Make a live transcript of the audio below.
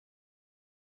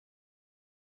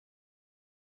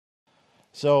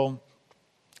So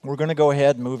we're going to go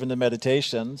ahead and move into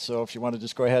meditation. So if you want to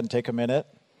just go ahead and take a minute,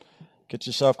 get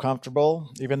yourself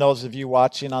comfortable. Even those of you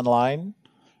watching online,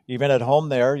 even at home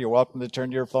there, you're welcome to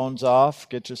turn your phones off,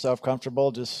 get yourself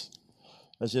comfortable, just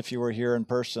as if you were here in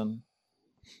person.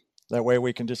 That way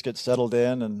we can just get settled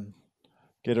in and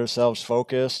get ourselves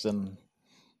focused and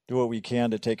do what we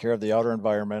can to take care of the outer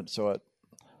environment so it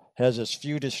has as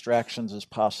few distractions as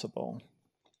possible.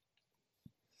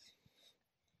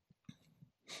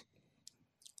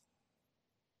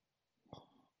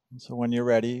 And so when you're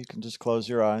ready, you can just close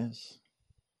your eyes.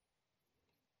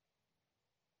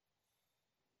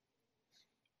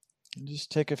 And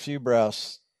just take a few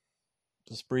breaths,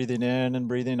 just breathing in and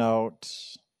breathing out.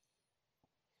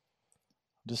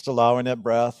 Just allowing that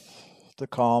breath to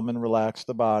calm and relax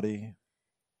the body.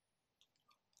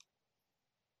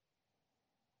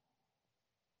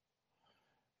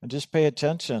 And just pay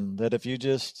attention that if you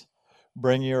just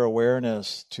bring your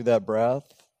awareness to that breath,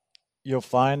 you'll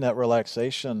find that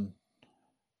relaxation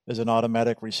is an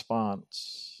automatic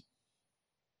response.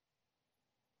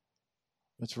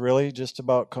 It's really just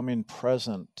about coming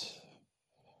present.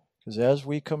 Because as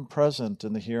we come present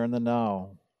in the here and the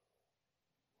now,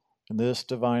 in this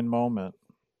divine moment,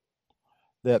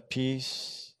 that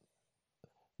peace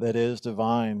that is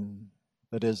divine,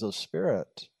 that is the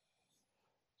Spirit,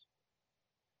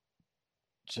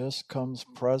 just comes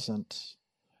present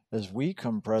as we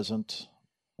come present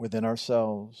within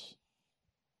ourselves.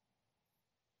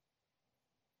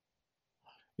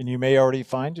 And you may already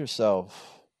find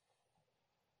yourself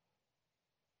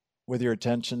with your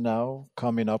attention now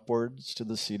coming upwards to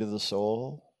the seat of the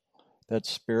soul, that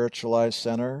spiritualized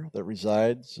center that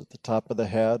resides at the top of the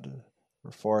head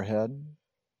or forehead.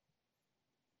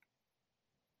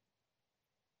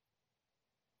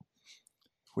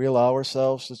 If we allow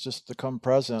ourselves to come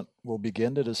present, we'll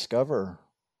begin to discover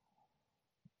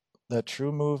that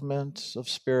true movement of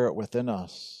spirit within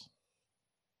us.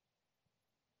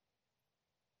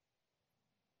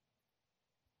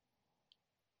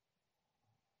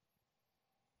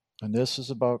 And this is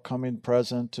about coming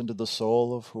present into the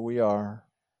soul of who we are.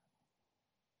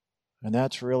 And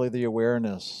that's really the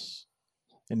awareness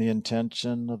and the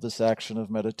intention of this action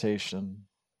of meditation,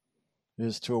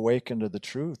 is to awaken to the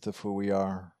truth of who we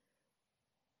are,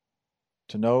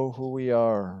 to know who we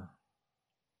are,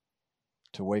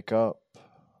 to wake up,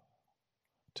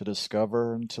 to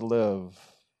discover and to live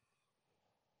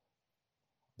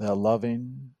that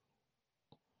loving,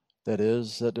 that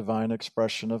is that divine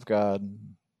expression of God.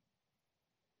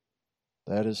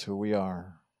 That is who we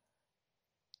are.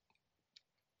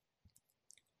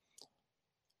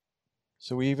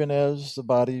 So even as the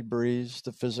body breathes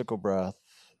the physical breath,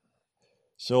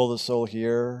 so the soul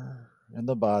here in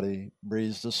the body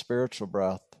breathes the spiritual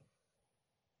breath.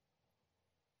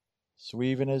 So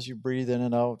even as you breathe in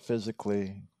and out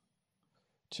physically,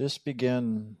 just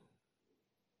begin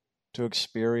to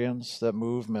experience that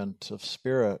movement of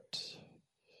spirit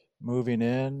moving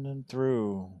in and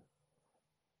through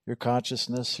your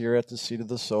consciousness here at the seat of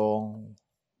the soul,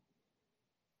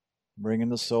 bringing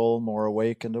the soul more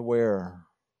awake and aware.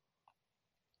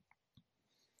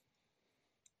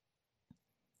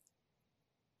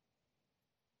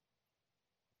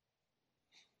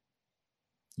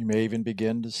 You may even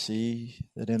begin to see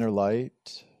that inner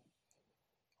light,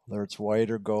 whether it's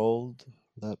white or gold,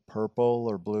 that purple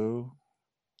or blue.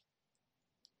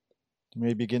 You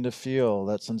may begin to feel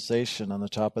that sensation on the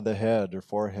top of the head or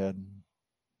forehead.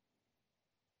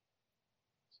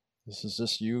 This is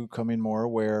just you coming more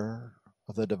aware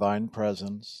of the divine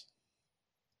presence.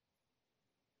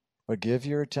 But give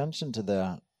your attention to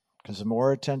that, because the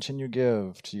more attention you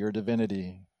give to your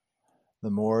divinity,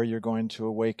 the more you're going to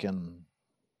awaken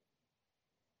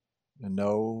and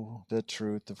know the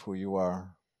truth of who you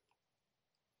are.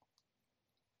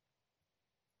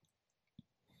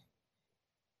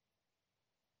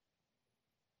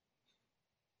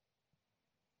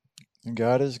 And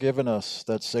God has given us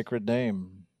that sacred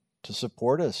name to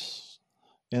support us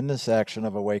in this action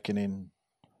of awakening,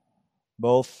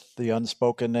 both the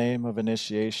unspoken name of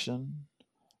initiation,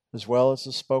 as well as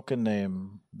the spoken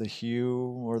name, the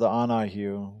Hu or the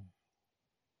Anahu.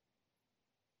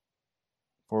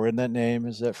 For in that name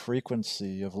is that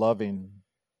frequency of loving,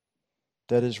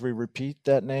 that as we repeat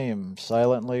that name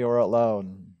silently or out loud,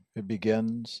 it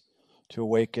begins to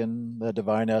awaken that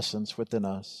divine essence within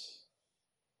us.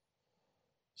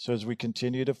 So as we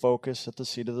continue to focus at the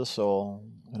seat of the soul,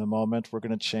 in a moment we're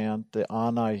going to chant the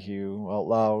Anahu out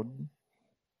loud,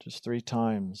 just 3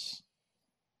 times.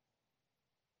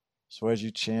 So as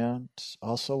you chant,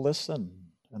 also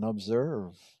listen and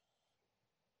observe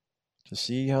to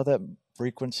see how that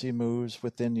frequency moves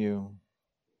within you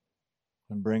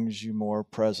and brings you more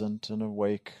present and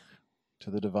awake to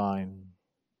the divine.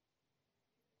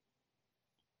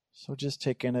 So just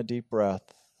take in a deep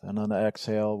breath, and on the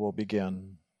exhale, we'll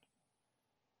begin.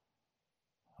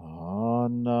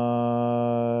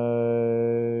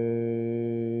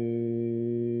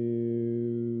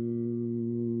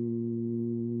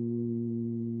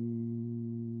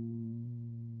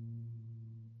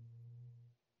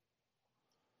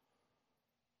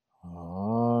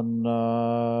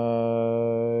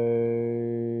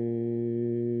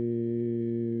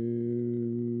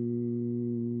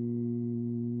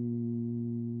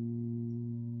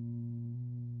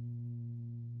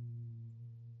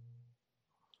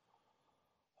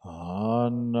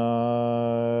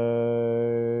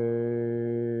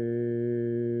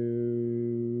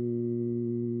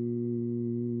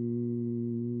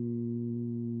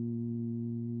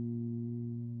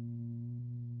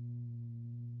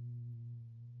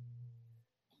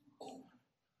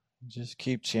 Just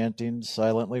keep chanting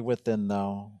silently within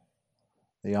now,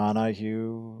 the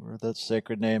Anahu, or that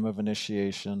sacred name of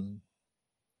initiation.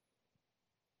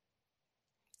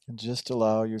 And just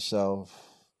allow yourself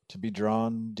to be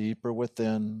drawn deeper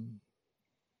within,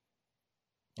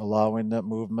 allowing that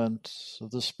movement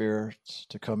of the Spirit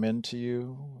to come into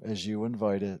you as you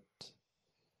invite it.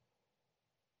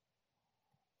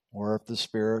 Or if the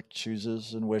Spirit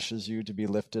chooses and wishes you to be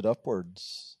lifted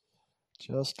upwards,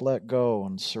 just let go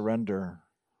and surrender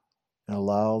and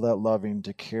allow that loving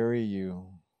to carry you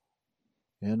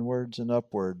inwards and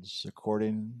upwards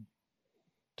according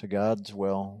to God's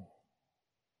will.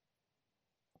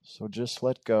 So just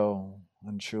let go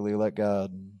and truly let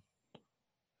God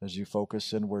as you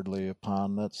focus inwardly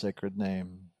upon that sacred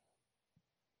name.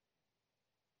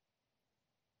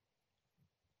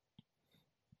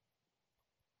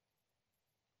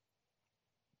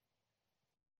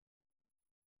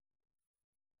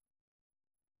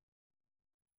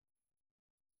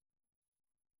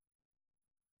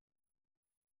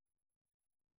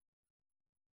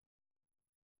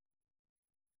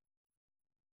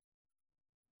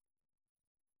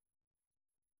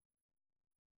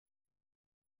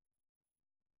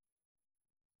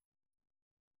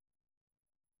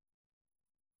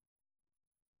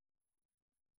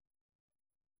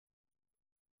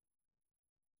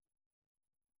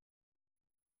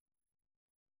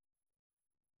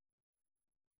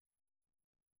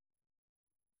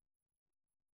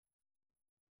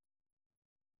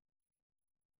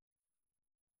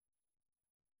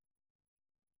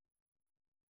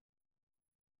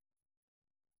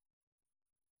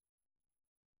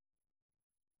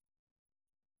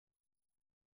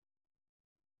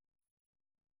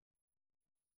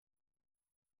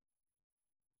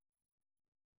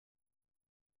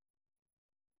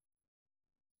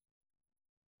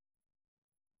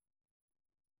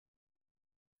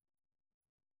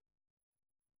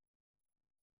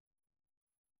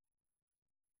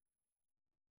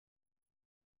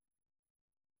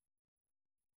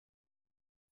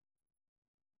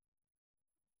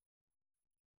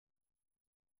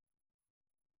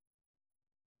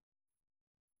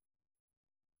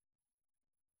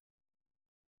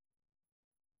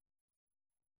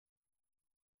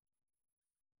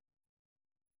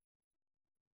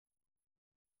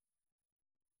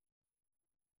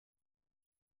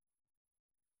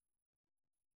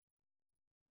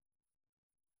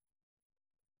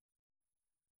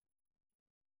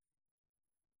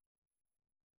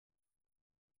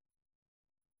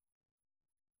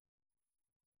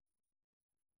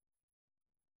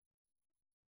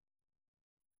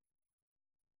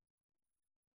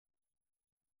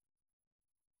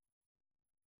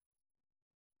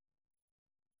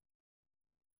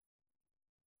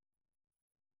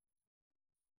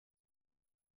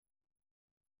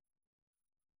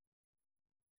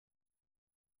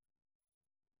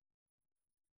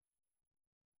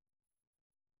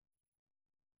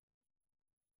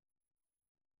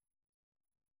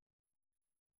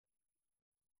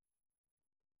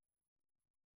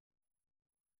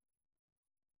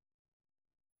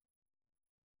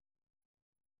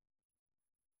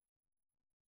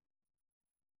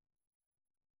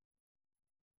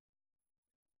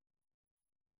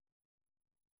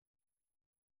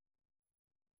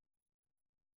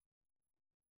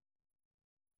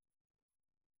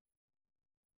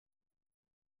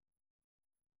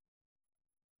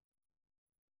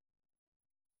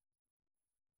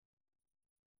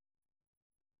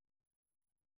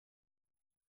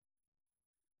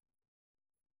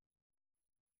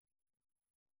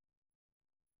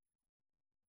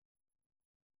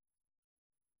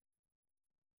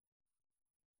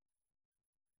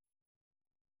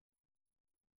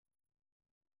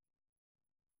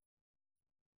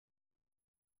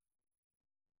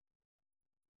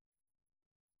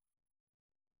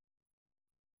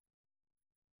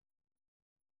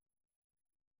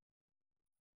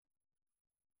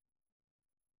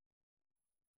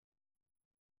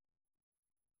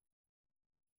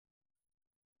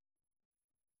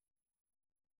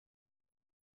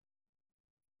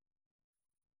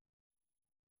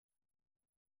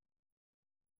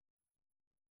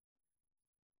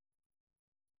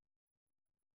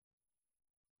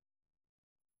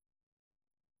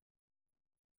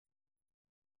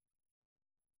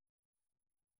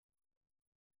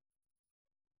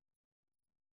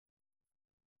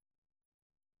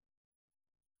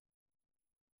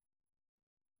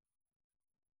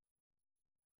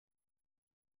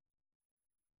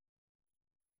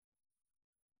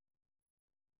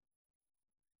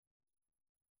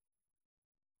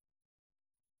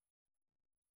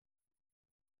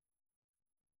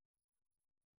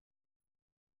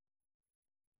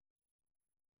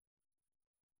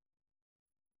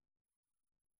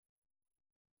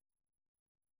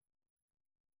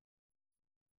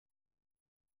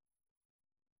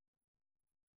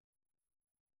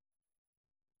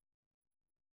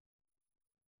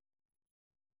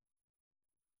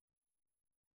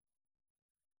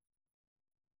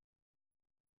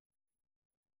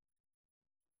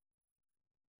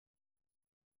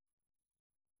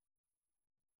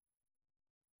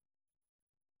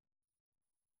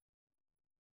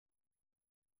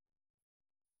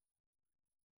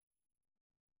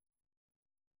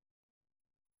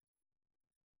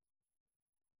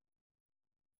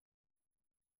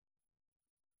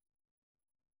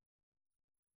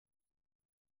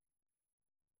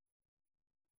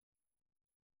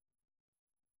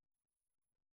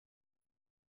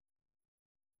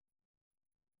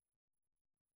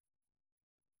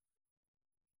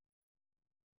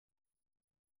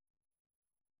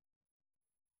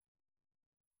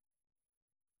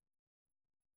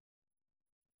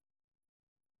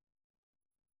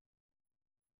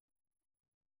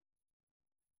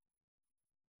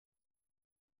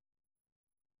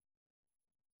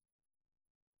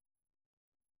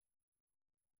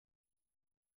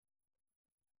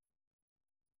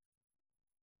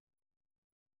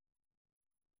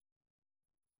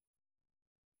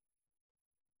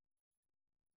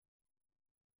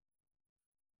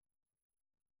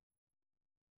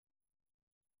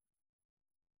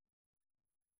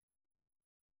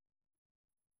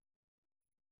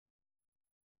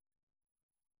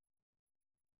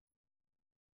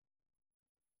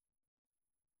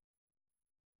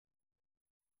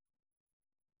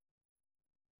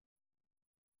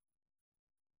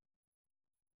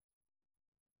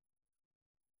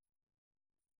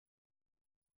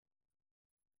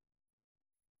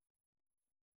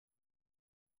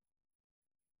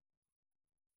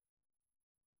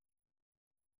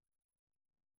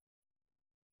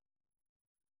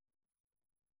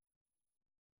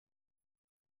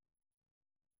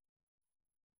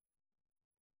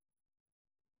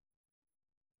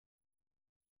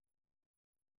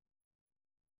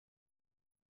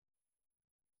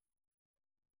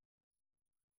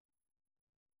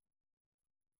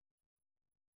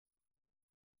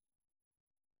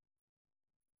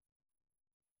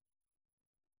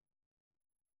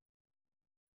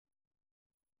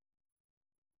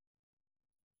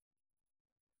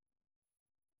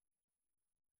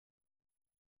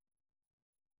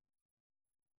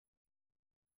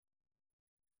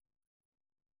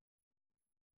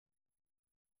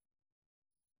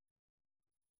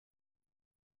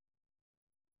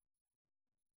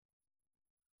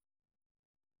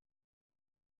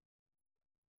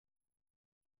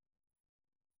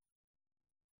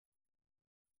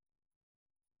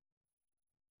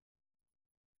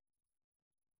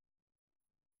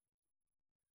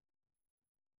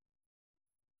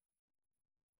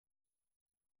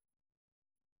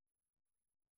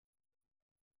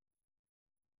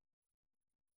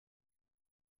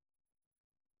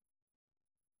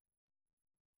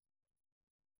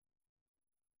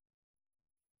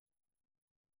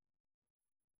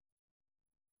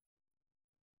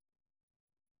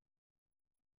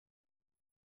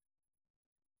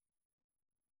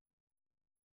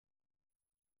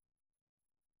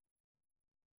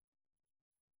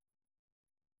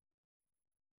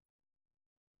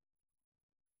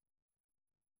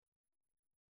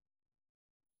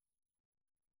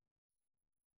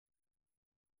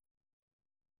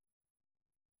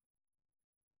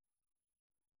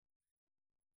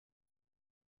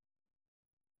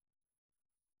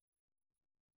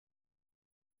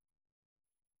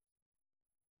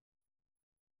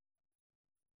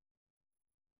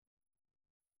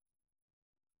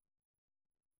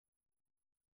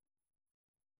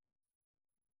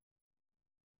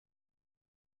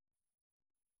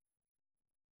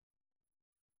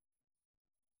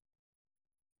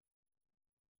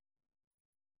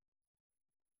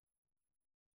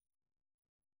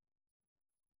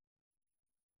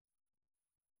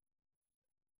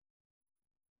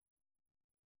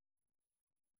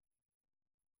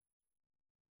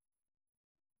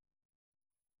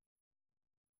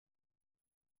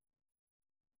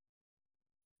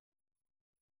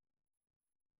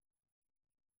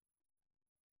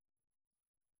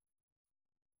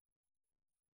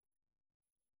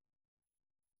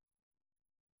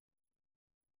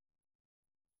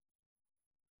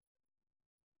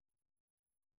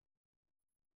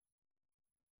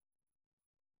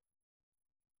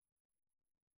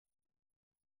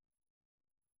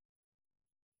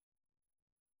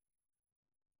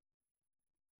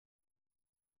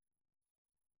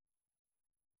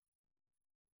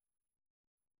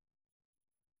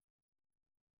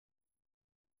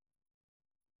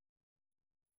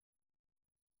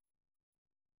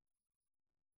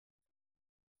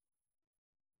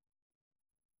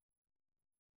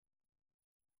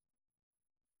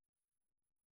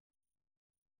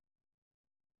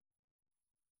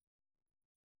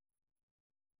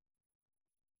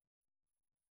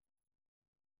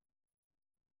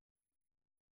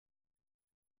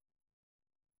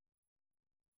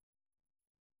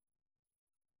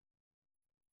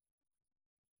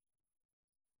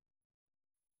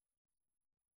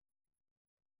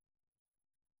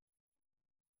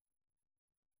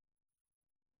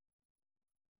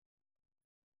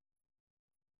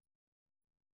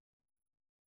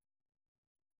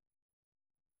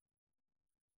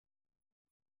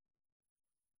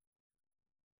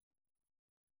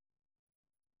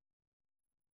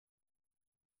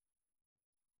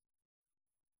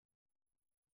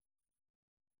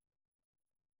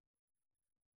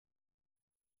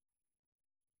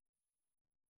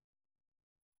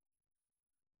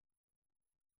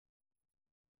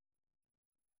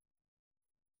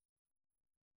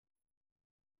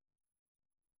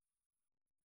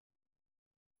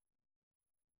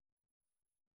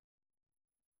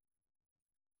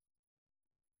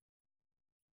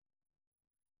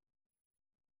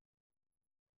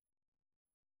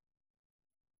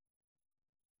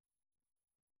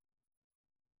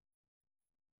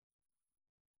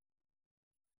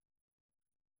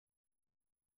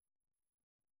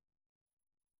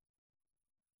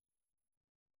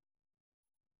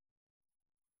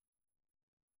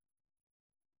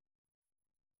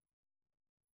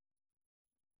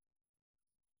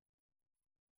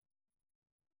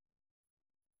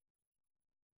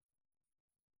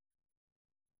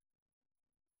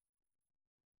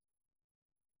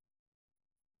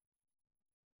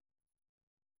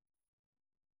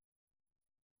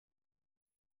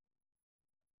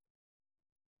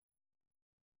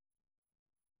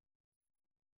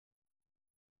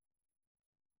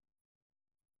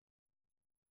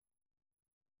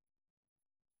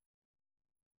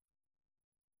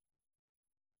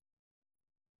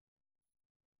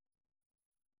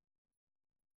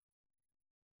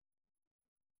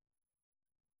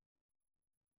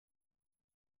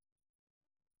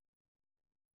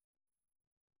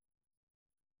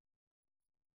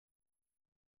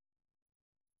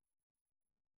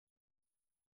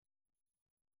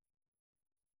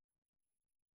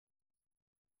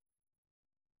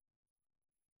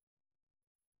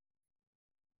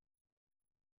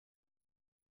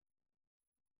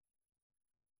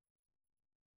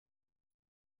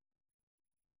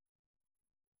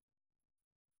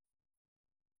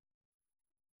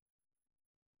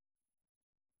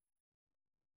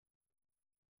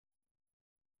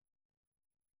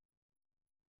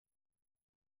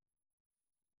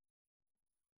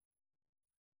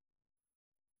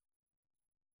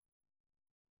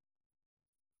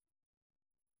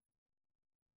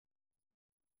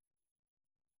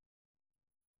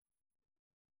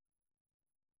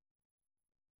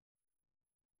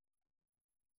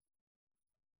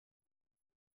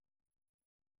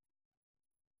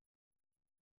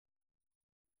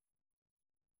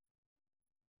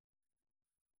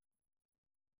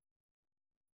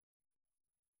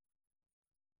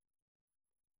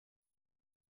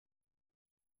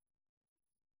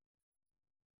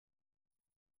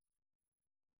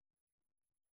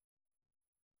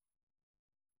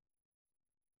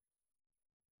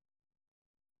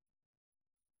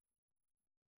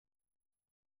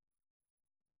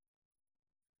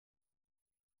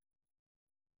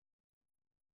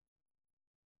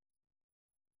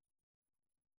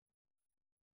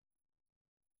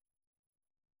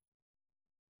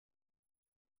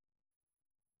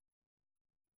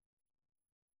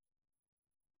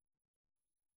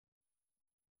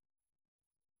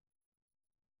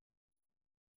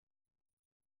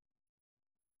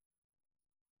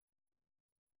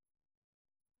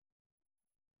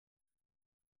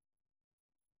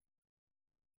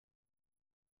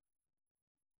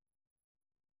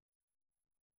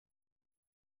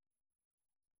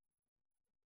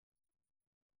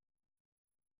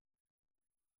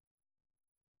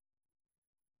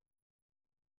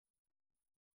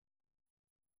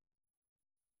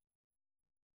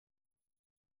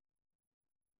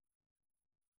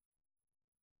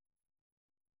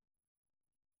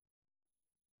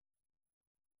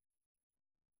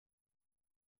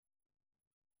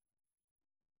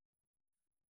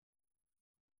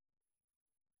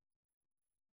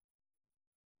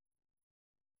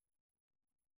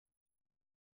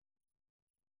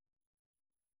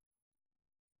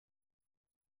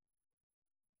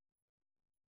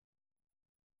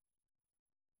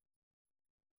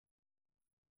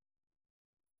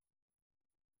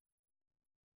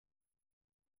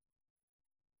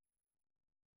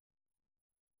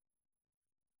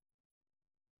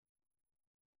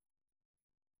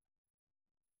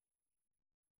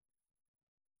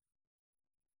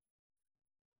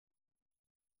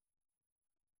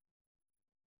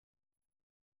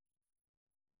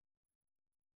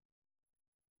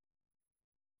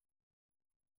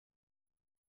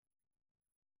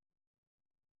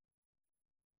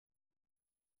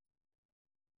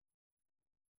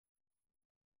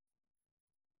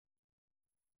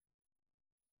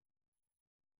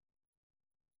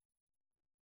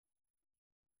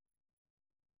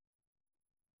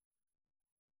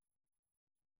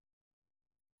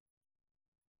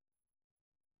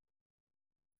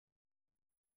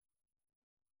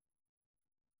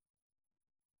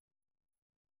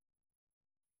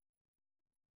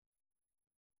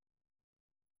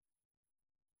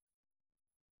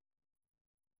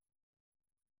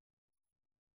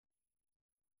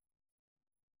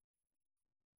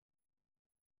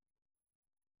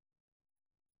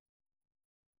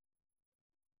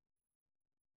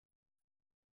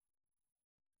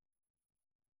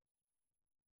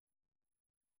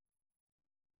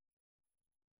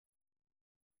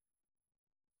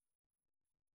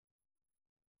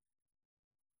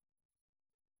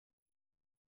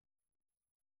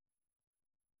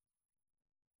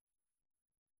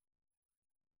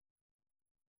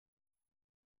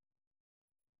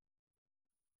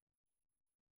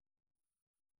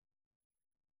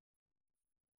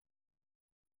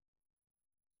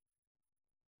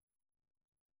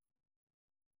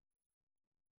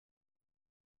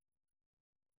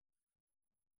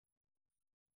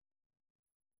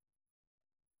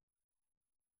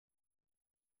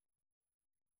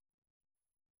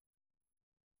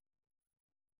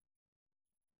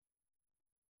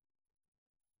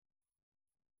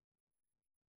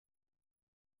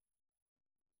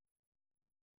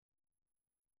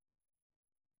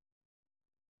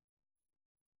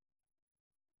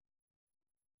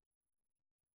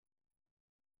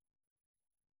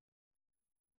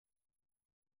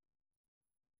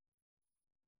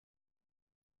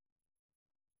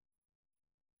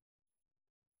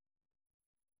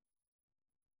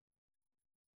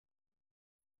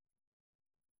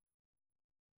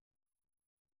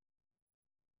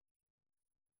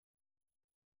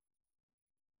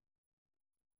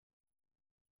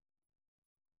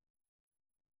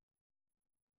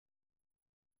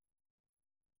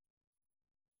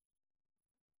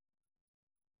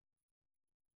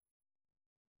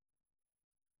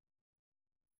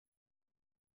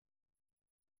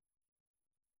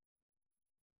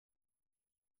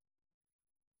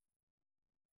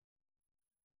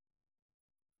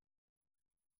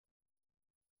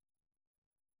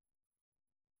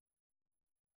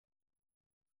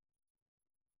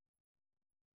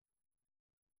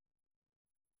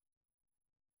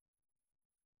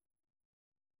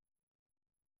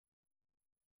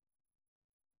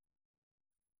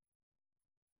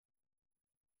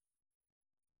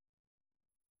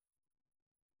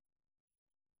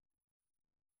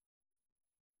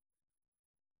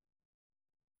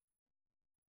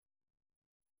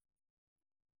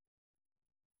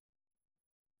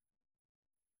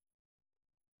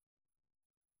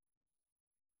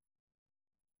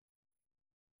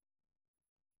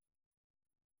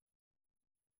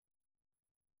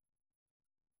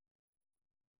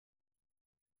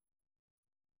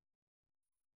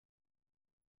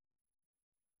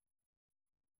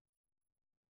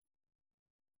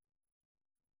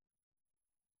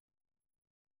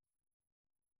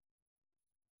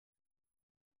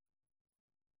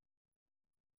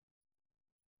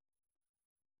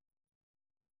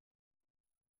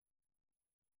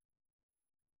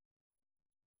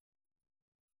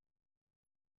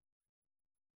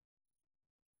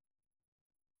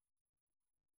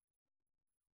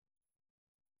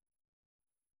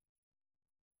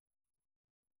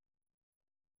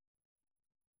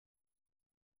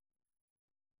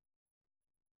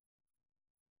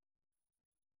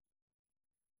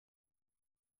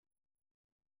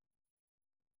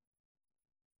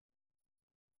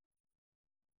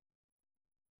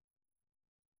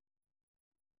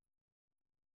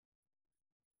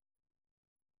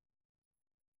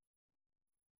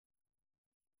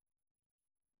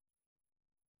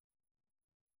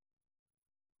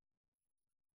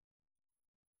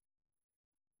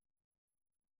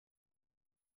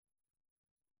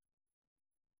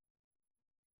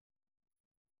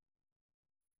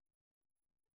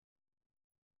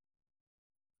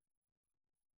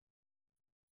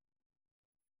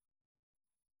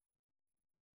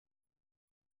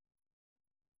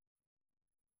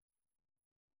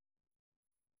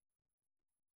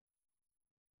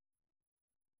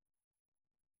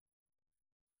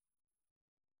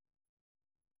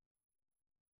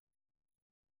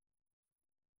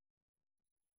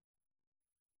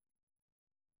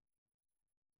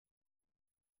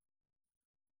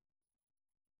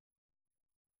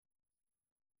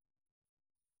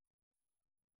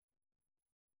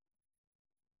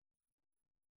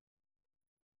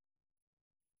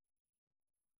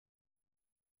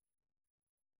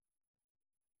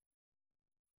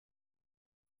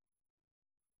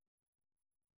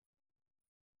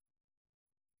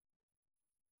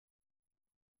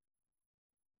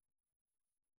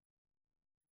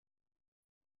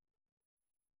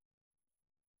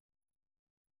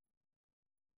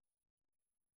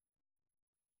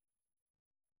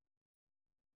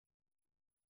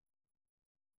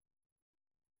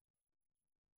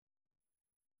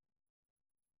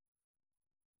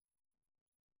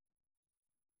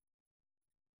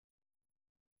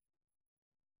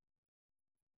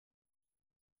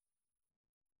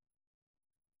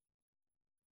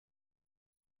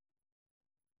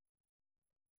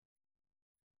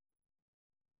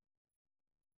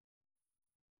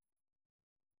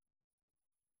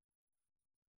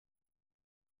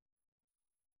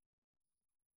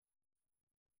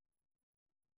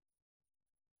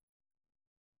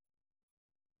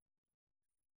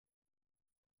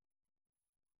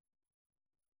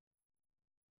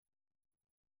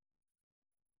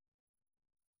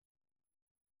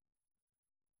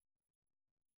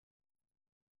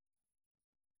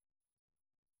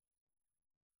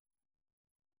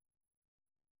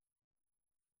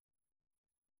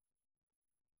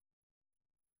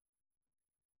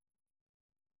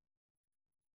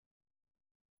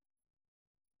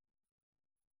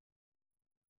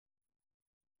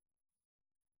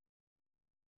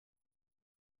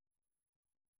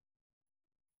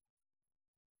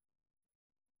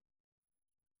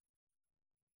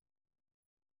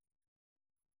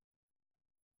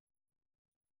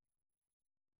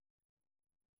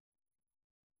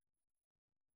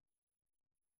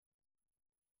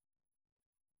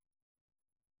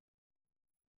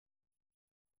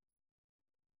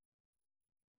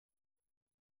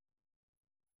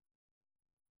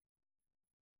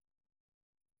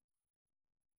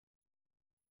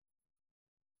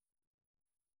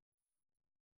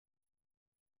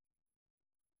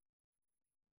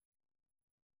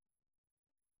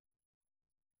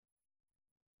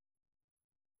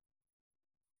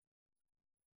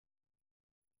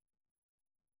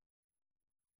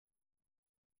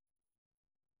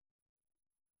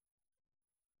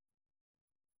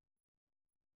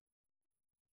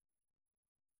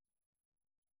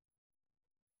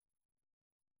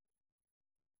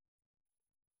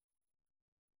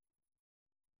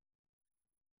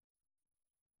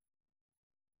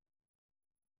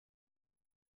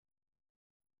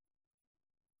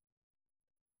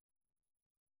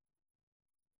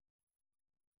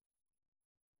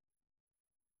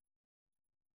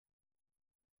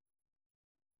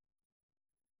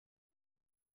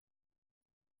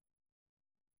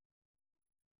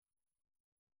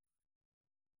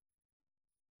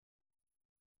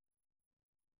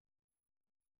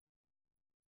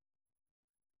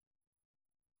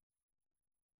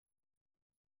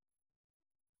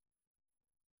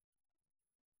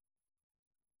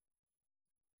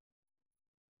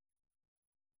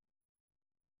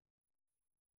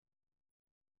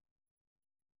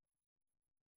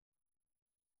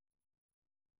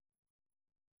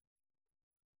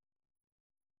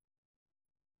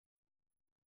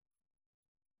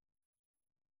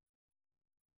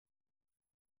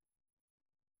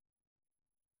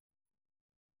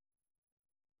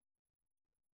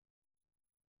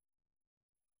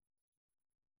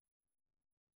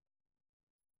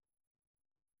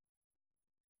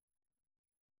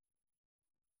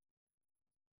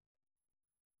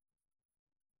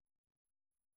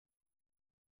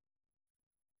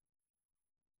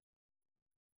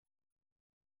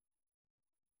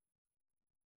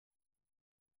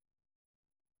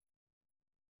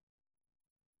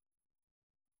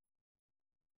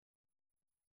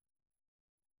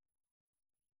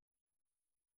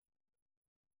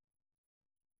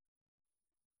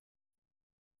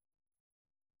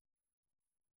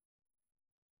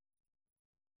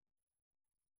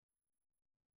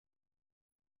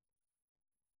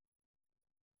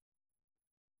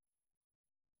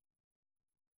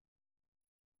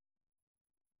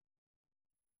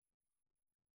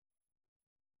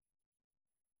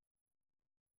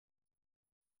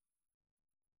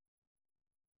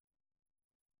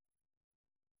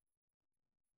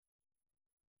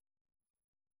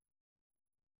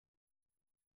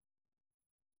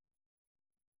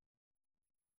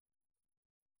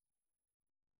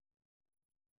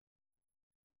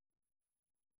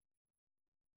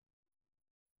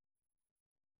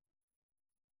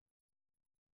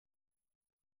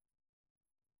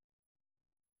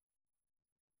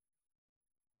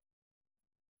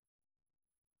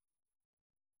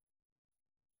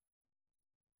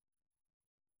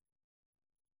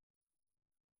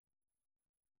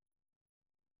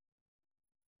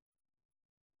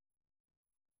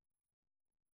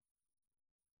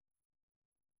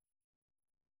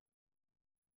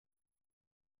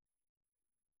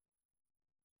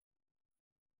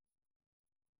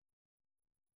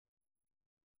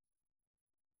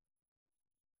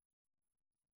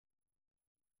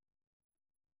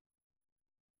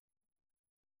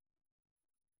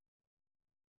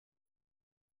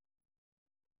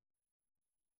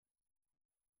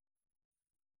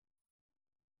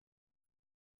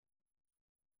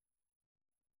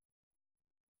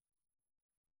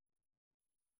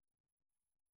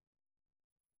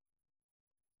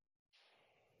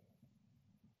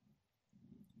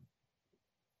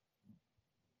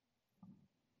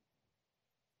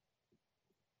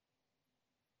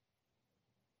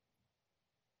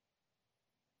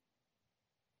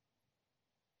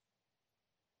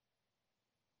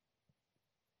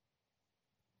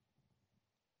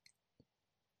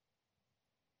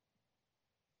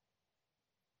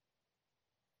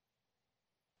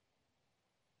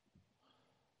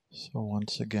 So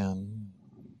once again,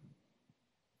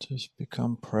 just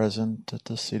become present at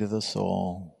the seat of the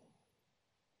soul.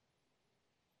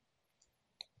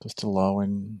 Just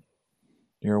allowing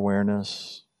your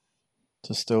awareness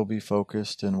to still be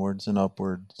focused inwards and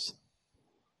upwards,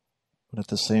 but at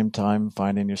the same time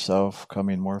finding yourself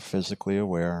coming more physically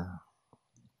aware.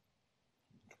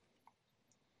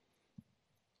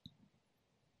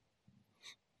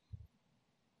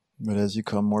 But as you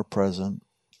come more present,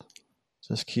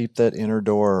 just keep that inner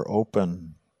door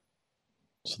open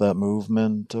so that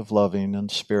movement of loving and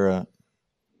spirit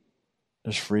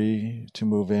is free to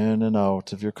move in and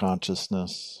out of your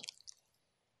consciousness,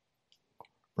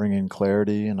 bringing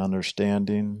clarity and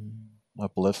understanding,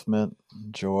 upliftment,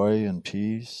 joy and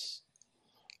peace,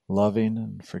 loving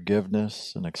and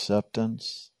forgiveness and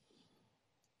acceptance,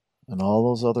 and all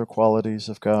those other qualities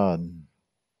of God.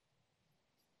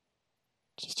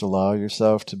 Just allow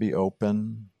yourself to be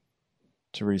open,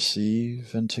 to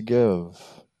receive and to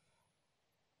give,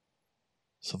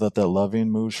 so that loving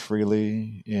moves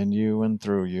freely in you and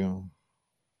through you.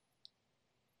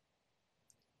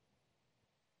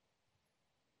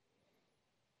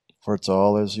 For it's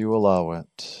all as you allow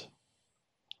it.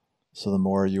 So the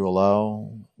more you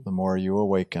allow, the more you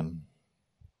awaken.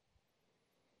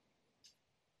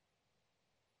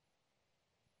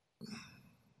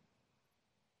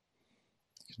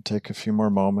 You can take a few more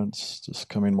moments, just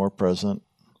coming more present.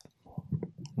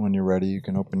 When you're ready, you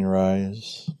can open your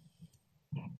eyes.